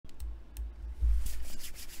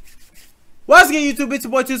What's good, YouTube? It's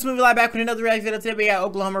your boy TooSmooveEli back with another reaction video. Today we got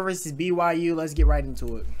Oklahoma versus BYU. Let's get right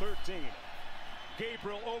into it. 13.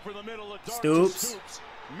 Gabriel over the middle of Stoops.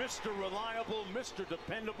 Mr. Reliable, Mr.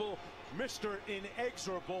 Dependable, Mr.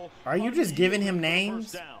 Inexorable. Are you just giving him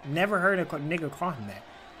names? Never heard a nigga call him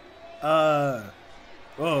that.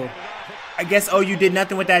 Oh. I guess OU did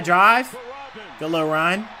nothing with that drive. Good little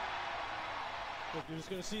run.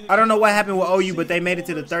 I don't know what happened with OU, but they made it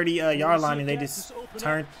to the 30-yard line and they just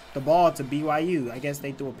turned the ball to BYU. I guess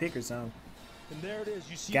they threw a pick or something. And there it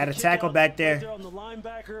is. You see got a tackle back there. Right there on the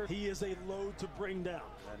linebacker. He is a load to bring down.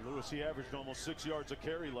 And Lewis, he averaged almost 6 yards a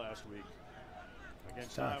carry last week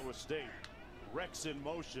against Iowa State. Rex in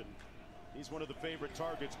motion. He's one of the favorite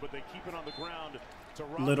targets, but they keep it on the ground to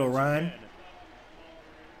Robinson. Little run.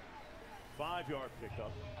 5-yard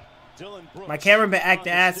pickup. My camera been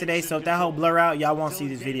acting ass today, so if that whole blur out, y'all won't see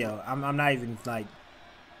this video. I'm not even like,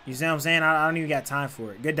 you see what I'm saying? I don't even got time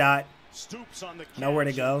for it. Good dot. Stoops on the catch. Nowhere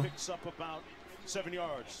to go. Picks up about 7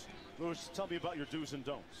 yards. Lewis, tell me about your do's and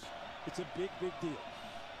don'ts. It's a big, big deal.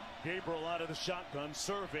 Gabriel out of the shotgun,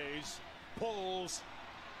 surveys, pulls.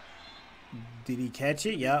 Did he catch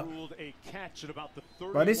it? Yep. Ruled a catch at about the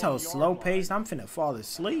 31-yard Bro, this whole slow line. paced, I'm finna fall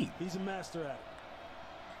asleep. He's a master at it.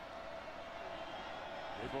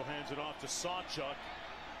 Gabriel hands it off to Sawchuk.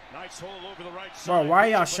 Nice hole over the right side. Bro, why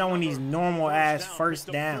are y'all showing these normal ass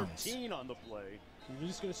first downs? On the play. You're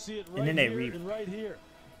just gonna see it right And then they here reap. and right here.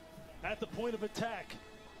 At the point of attack,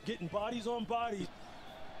 getting bodies on bodies.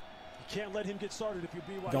 You can't let him get started if you're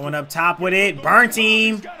BYU. Going up top with it. Burnt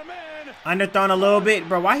him. Underthrown a little bit.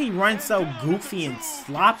 Bro, why he runs so goofy and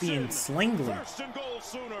sloppy and slingly?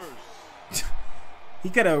 He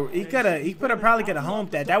probably could have homed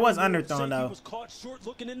that. That was underthrown though.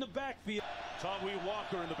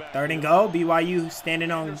 3rd and go. BYU standing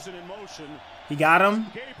on. He got him.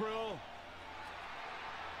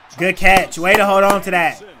 Good catch. Way to hold on to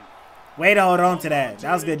that. Way to hold on to that.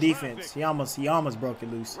 That was good defense. He almost broke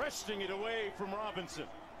it loose. Wresting it away from Robinson.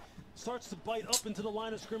 Starts to bite up into the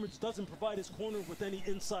line of scrimmage. Doesn't provide his corner with any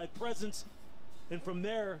inside presence. And from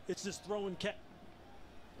there, it's just throwing catch.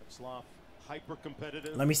 Hyper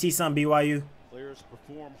competitive. Let me see some BYU. Players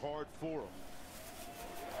perform hard for him.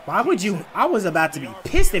 Why would you? I was about to be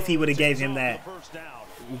pissed if he would have gave him that.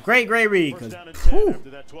 Great read. Cause,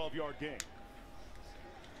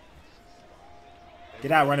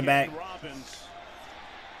 get out, running back.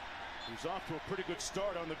 He's off to a pretty good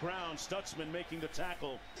start on the ground. Stutzman making the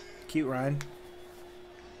tackle. Cute run.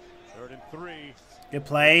 3rd and 3. Good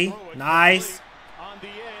play. Nice. On the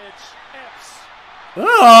edge. Epps.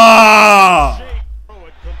 Oh!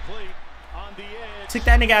 Took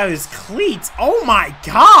that nigga out of his cleats. Oh my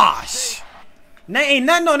gosh. Ain't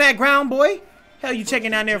nothing on that ground, boy. Hell you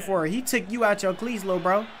checking down there for? He took you out your cleats, little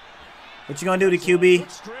bro. What you gonna do to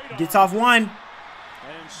QB? Gets off one.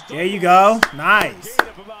 There you go. Nice.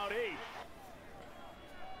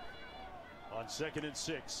 On 2nd and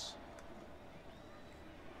 6.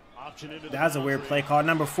 That was a weird play call.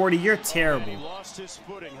 Number 40, you're terrible. Lost his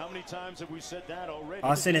footing. How many times have we said that already? I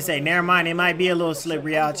was sitting and say, never mind, it might be a little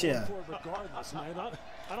slippery out here.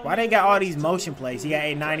 Why they got all these motion plays? He got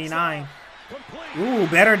 899. Ooh,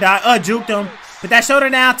 better dot. Juked him. Put that shoulder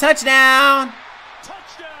down. Touchdown.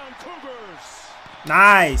 Touchdown, Cougars.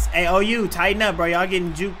 Nice. Hey, OU, tighten up, bro. Y'all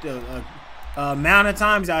getting juked a amount of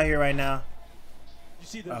times out here right now. You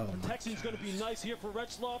see the protection's going to be nice here for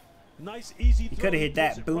Retzloff. Nice, easy throw. He could have hit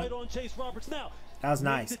that. Boom. Right on Chase Roberts. Now, that was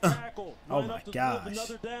nice. Oh my gosh.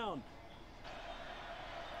 Another down.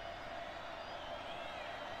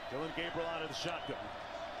 Dylan Gabriel out of the shotgun.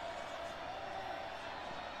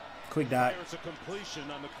 Quick dot. There's a completion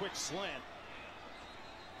on the quick slant.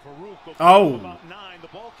 Oh. About 9. The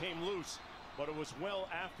ball came loose, but it was well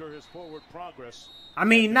after his forward progress. I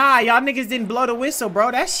mean, nah, y'all niggas didn't blow the whistle, bro.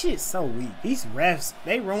 That shit's so weak. These refs,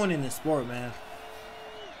 they ruining the sport, man.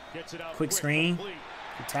 Quick screen.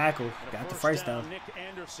 Good tackle. Got the first though. Nick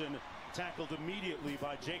Anderson tackled immediately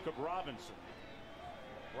by Jacob Robinson.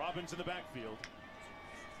 Robbins in the backfield.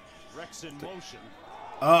 Rex in motion.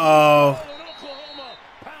 Uh-oh.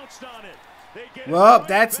 Well,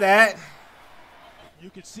 that's that.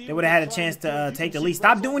 They would have had a chance to take the lead.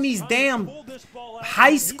 Stop doing these damn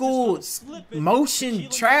high school motion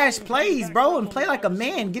trash plays, bro, and play like a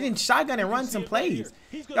man. Get in shotgun and run some plays.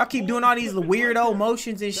 Y'all keep doing all these weirdo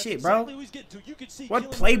motions and shit, bro.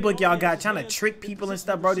 What playbook y'all got trying to trick people and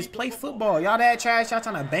stuff, bro? Just play football. Y'all that trash? Y'all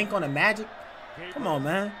trying to bank on the Magic? Come on,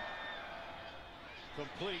 man.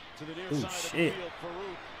 Oh, shit.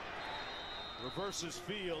 Reverses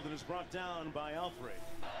field and is brought down by Alfred.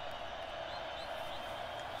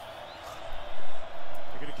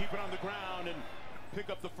 They're going to keep it on the ground, and pick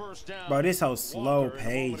up the first down. Bro, this whole slow Walker,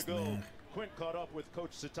 pace, man. Quint caught up with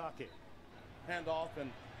Coach Satake. Handoff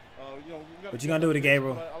and you know. What you gonna do with it,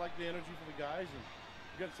 Gabriel? I like the energy for the guys and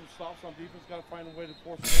get some stops on defense. Got to find a way to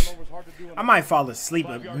force the turnovers. Hard to do. I might fall asleep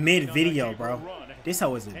mid-video, bro. This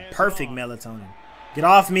hoe is in perfect melatonin. Get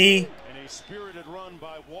off me. And a spirited run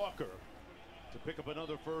by Walker to pick up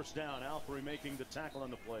another first down. Alfrey making the tackle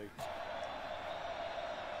on the play.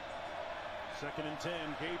 2nd and 10,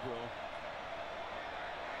 Gabriel.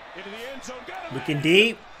 Into the end zone. Looking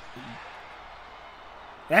deep.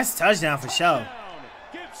 That's a touchdown for sure.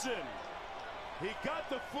 Gibson. He got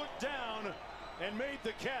the foot down and made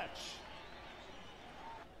the catch.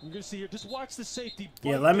 You're gonna see here. Just watch the safety.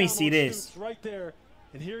 Yeah, let me see this. Right there.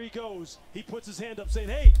 And here he goes. He puts his hand up saying,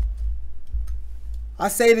 hey. I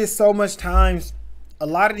say this so much times. A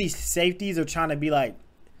lot of these safeties are trying to be like,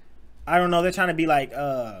 I don't know, they're trying to be like,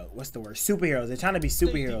 what's the word? Superheroes. They're trying to be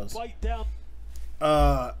superheroes.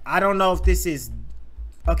 I don't know if this is,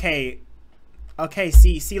 okay,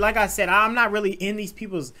 see, like I said, I'm not really in these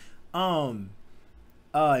people's, what's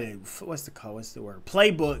the word?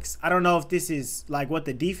 Playbooks. I don't know if this is like what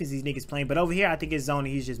the defense these niggas playing, but over here, I think it's zone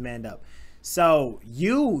and he's just manned up. So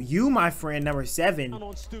you, my friend, number 7,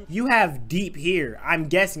 you have deep here. I'm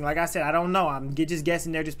guessing, like I said, I don't know. I'm just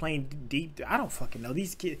guessing they're just playing deep. I don't fucking know.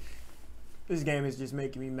 These kids, this game is just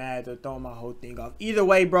making me mad. They're throwing my whole thing off. Either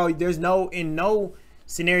way, bro, there's in no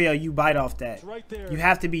scenario you bite off that. You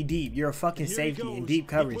have to be deep. You're a fucking safety in deep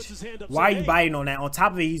coverage. Why are you biting on that? On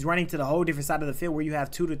top of it, he's running to the whole different side of the field where you have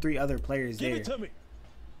 2 to 3 other players there. Give it to me.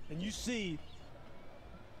 And you see,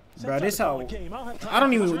 bro, this whole, I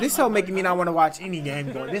don't even, this whole making me not want to watch any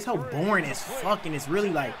game going. This whole boring as fucking, it's really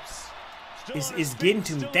like, it's getting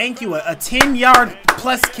to me. Thank you, a 10-yard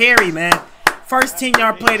plus carry, man. First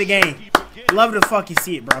 10-yard play of the game. Love to fucking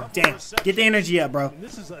see it, bro. Damn, get the energy up, bro.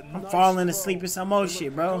 I'm falling asleep in some more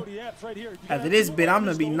shit, bro. After this bit, I'm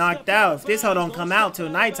gonna be knocked out. If this hoe don't come out till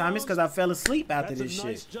nighttime, it's because I fell asleep after this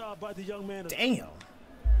shit. Damn.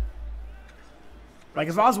 Like,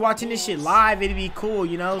 if I was watching this shit live, it'd be cool,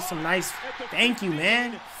 you know? Some nice, thank you,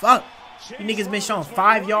 man. Fuck. You niggas been showing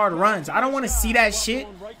 5-yard runs. I don't want to see that shit.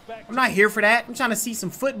 I'm not here for that. I'm trying to see some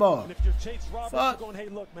football. Fuck.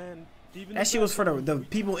 That shit was for the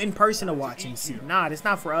people in person to watch and see. Nah, it's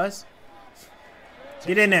not for us.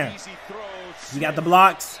 Get in there. You got the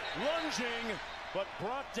blocks.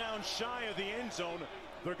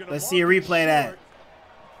 Let's see a replay of that.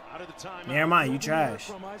 Never mind, you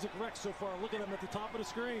trash.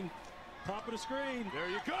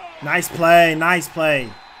 Nice play, nice play.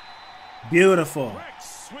 Beautiful.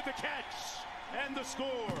 With the catch and the score.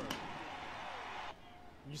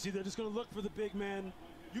 You see, they're just going to look for the big man.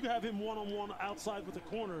 You can have him one-on-one outside with the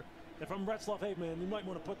corner. If I'm Retzloff, hey, man, you might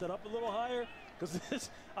want to put that up a little higher because this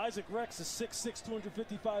Isaac Rex is 6'6",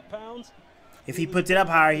 255 pounds. If he puts it up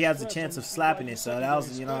higher, he has a chance of slapping it. So that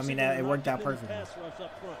was, you know, I mean, it worked out perfectly.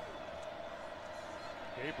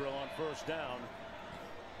 Gabriel on first down.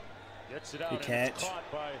 Gets it out. Good catch. And it's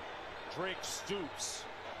caught by Drake Stoops.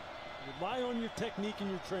 Rely on your technique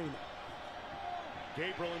and your training.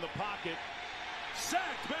 Gabriel in the pocket.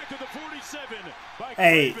 Sacked back to the 47.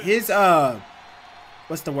 Hey, his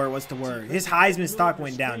what's the word? His Heisman stock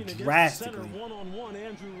went down drastically. One-on-one,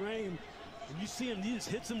 Andrew Rain. And you see him, he just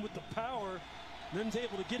hits him with the power, and then he's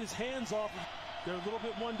able to get his hands off. They're a little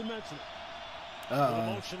bit one-dimensional.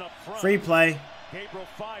 Free play. Gabriel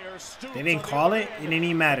fires. They didn't call it. It didn't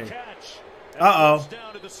even matter. Ooh.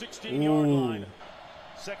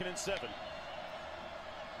 2nd and 7.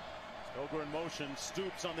 Stoker in motion.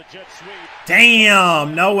 Stoops on the jet sweep.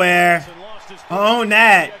 Damn, nowhere. On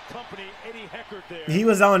that. He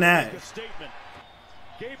was on that.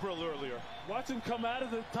 Gabriel earlier. Watch him come out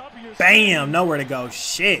of the top of your Bam, nowhere to go.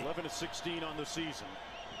 Shit. 11-16 on the season.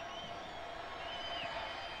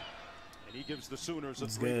 And he gives the Sooners a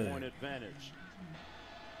 3-point advantage.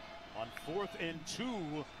 On 4th and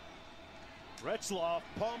 2, Retzloff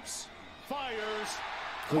pumps, fires.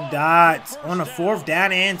 Good dots on a 4th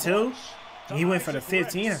down and 2. He went for the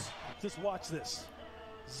 15er. Just watch this.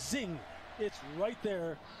 Zing. It's right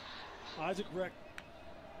there. Isaac Rex.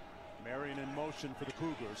 Marion in motion for the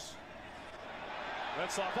Cougars.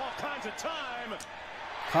 Retzloff all kinds of time.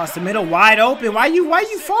 Across the middle, wide open. Why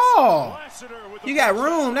you fall? You got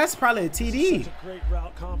room. That's probably a TD. Such a great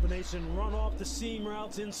route combination. Run off the seam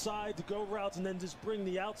routes inside to go routes and then just bring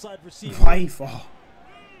the outside receiver. Why he fall?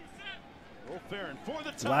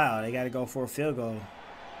 Wow, they got to go for a field goal.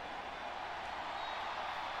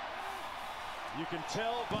 You can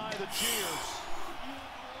tell by the cheers.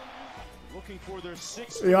 Looking for their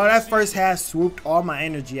 6th. Yo, that first half swooped all my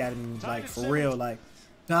energy out of me. Like, for real. Like,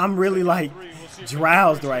 I'm really like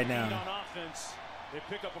drowsed right now. They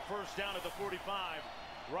pick up a first down at the 45.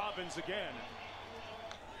 Robbins again.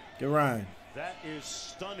 Good run. That is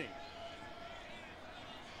stunning.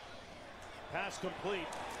 Pass complete.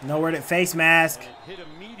 Nowhere to face mask. Hit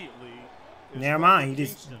immediately. Never mind. He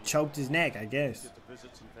just choked his neck, I guess. Get to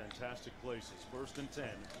visit some fantastic places. 1st and 10.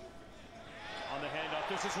 On the handoff,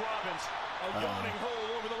 this is Robbins. A yawning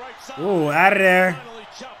hole over the right side. Ooh, out of there. Finally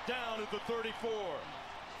chopped down at the 34.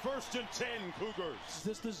 1st and 10, Cougars. Is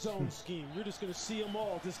this the zone scheme? You're just going to see them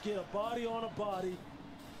all. Just get a body on a body,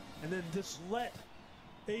 and then just let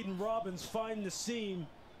Aiden Robbins find the seam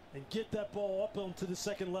and get that ball up onto the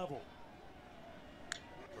 2nd level.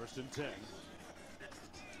 1st and 10.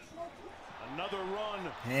 Another run.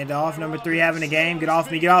 Hand off. Number 3 having a game. Get off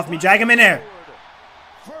me. Get off me. Drag him in there.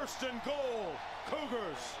 1st and goal.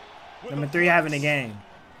 Cougars. Number 3 having a game.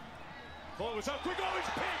 Ball is up. Quick, oh, he's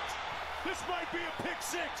picked. This might be a pick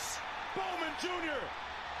 6. Bowman Jr.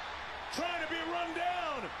 trying to be run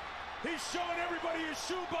down. He's showing everybody his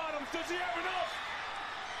shoe bottoms. Does he have enough?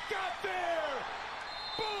 Got there.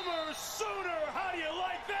 Boomer Sooner. How do you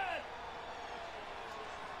like that?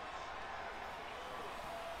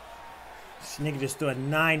 This nigga just threw a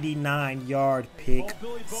 99-yard pick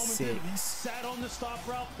Billy Bowman 6. did. He sat on the stop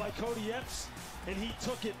route by Cody Epps, and he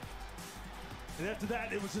took it. And after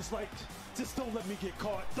that, it was just like, just don't let me get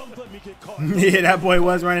caught. Don't let me get caught. Yeah, that boy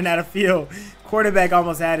was running out of field. Quarterback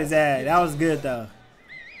almost had his ad. That was good, though.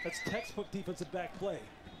 That's textbook defensive back play.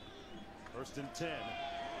 1st and 10.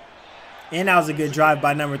 And that was a good drive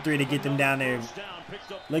by number 3 to get them down there.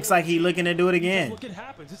 Looks like he looking to do it again. Look, it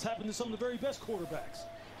happens. It's happened to some of the very best quarterbacks.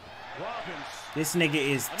 Robbins. This nigga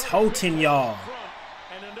is toting y'all.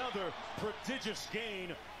 And another prodigious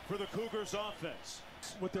gain for the Cougars offense.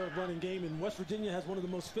 With their running game, and West Virginia has one of the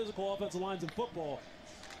most physical offensive lines in football.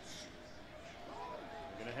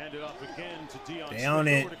 They're going to hand it off again to Deion. They own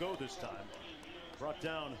it. To go this time. Brought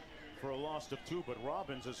down for a loss of 2, but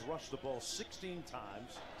Robbins has rushed the ball 16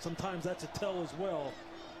 times. Sometimes that's a tell as well,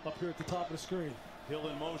 up here at the top of the screen. Hill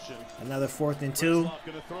in motion. Another 4th and 2.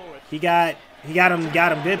 Gonna throw it. He got him.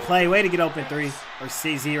 Good play. Way to get open 3 or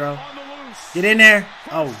 0. Get in there.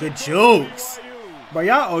 Oh, good jokes. But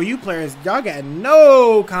y'all OU players, y'all got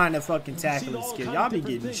no kind of fucking tackling skill. Y'all be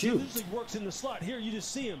getting choked. Works in the slot. Here you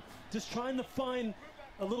just see him just trying to find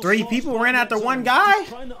a little 3 people ran after 1 guy.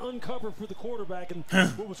 Trying to uncover for the quarterback, and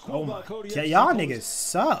what was cool about Cody. Y'all niggas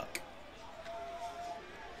suck.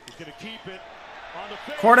 He's gonna keep it on the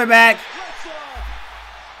fake. Quarterback.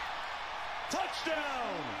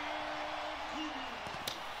 Touchdown.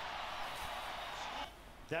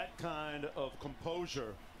 That kind of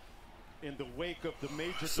composure in the wake of the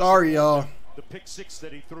major. Sorry, y'all. The pick 6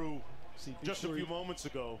 that he threw just a few moments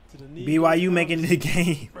ago. BYU making the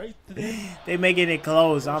game. They making it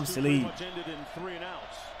close. I'm sleep. Ended in 3 and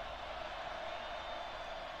outs.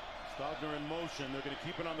 Stogner in motion. They're going to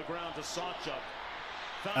keep it on the ground to Sawchuk.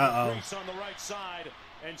 Found Reese on the right side,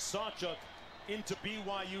 and Sawchuk into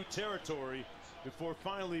BYU territory before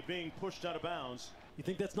finally being pushed out of bounds. You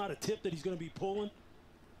think that's not a tip that he's going to be pulling?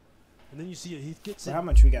 And then you see it. He gets it. How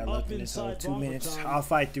much we got left in this whole 2 minutes? I'll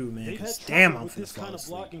fight through, man. Because damn, I'm finna this fall kind of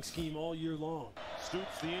asleep. blocking scheme all year long.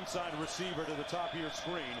 Stoops the inside receiver to the top of your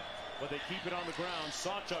screen, but they keep it on the ground.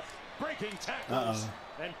 Sawchuk breaking tackles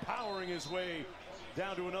and powering his way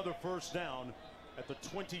down to another first down at the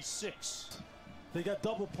 26. They got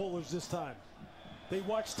double pullers this time. They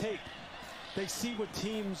watch tape. They see what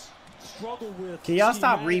teams struggle with. Can y'all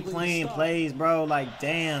stop replaying plays, bro? Like,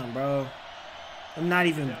 damn, bro. I'm not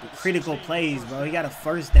even critical plays, bro. He got a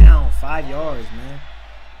first down, 5 yards, man.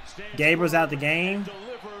 Gabriel's out the game.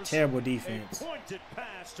 Terrible defense. Pointed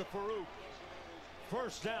pass to Farouk.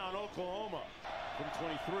 First down, Oklahoma from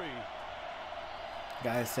 23.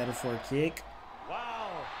 Guys settle for a kick. Wow.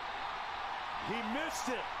 He missed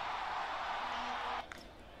it.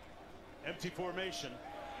 Empty formation.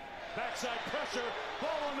 Backside pressure. Ball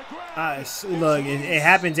on the ground. Look, it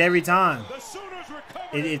happens every time.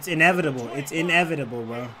 It's inevitable. It's inevitable,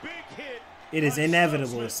 bro. It is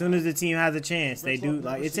inevitable. As soon as the team has a chance, they do.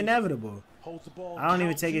 Like, it's inevitable. I don't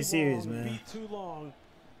even take it serious, man. Too long.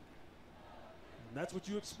 And that's what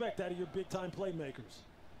you expect out of your big-time playmakers.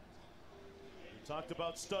 We talked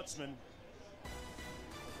about Stutzman.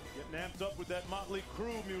 Getting amped up with that Motley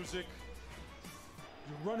Crue music.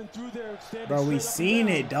 You're running through there, standing bro, we seen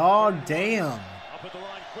it, dog. Damn. Up at the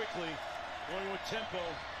line quickly, going with tempo.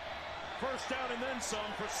 First down and then some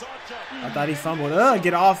for Sawchuk. I thought he fumbled.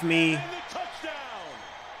 Get off me. And the touchdown.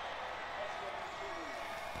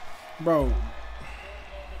 Bro.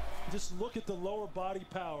 Just look at the lower body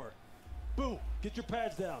power. Boom. Get your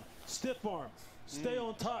pads down. Stiff arm. Stay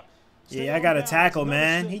on top. Yeah, I got to tackle,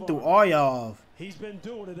 man. He threw all y'all off. He's been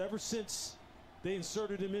doing it ever since they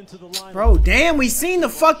inserted him into the line. Bro, damn, we seen the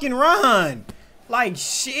fucking run. Like,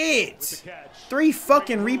 shit. 3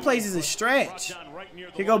 fucking replays is a stretch.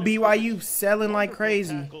 Here go BYU selling like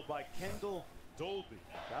crazy.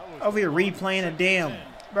 Over here replaying a damn.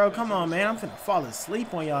 Bro, come on, man. I'm finna fall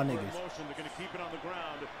asleep on y'all niggas.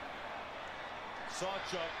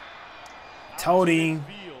 Told him.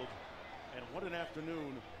 And what an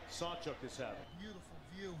afternoon Sawchuk is having. Beautiful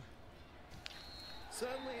view.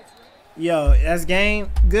 Suddenly it's Yo, that's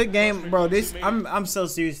game. Good game, bro. This I'm so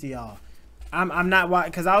serious to y'all. I'm not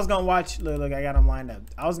watching because I was gonna watch. Look, I got them lined up.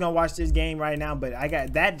 I was gonna watch this game right now, but I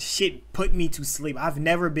got that shit put me to sleep. I've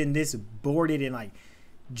never been this bored and like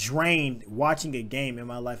drained watching a game in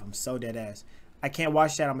my life. I'm so dead ass. I can't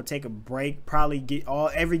watch that. I'm gonna take a break. Probably get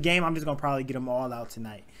every game. I'm just gonna probably get them all out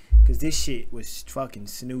tonight because this shit was fucking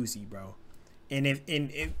snoozy, bro. And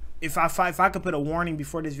if I could put a warning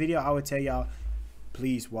before this video, I would tell y'all,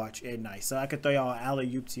 please watch at night so I could throw y'all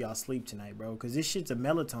alley-oop to y'all sleep tonight, bro. Because this shit's a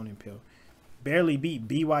melatonin pill. Barely beat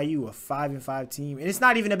BYU, a 5-5 team. And it's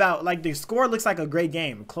not even about, like, the score looks like a great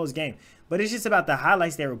game, a close game. But it's just about the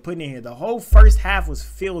highlights they were putting in here. The whole first half was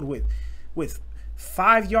filled with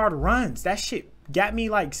 5-yard runs. That shit got me,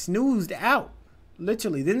 like, snoozed out.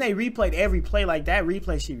 Literally. Then they replayed every play. Like, that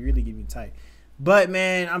replay shit really get me tight. But,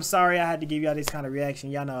 man, I'm sorry I had to give y'all this kind of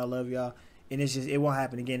reaction. Y'all know I love y'all. And it's just, it won't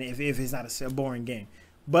happen again if it's not a boring game.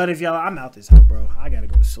 But if y'all, I'm out this hoe, bro. I got to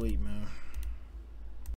go to sleep, man.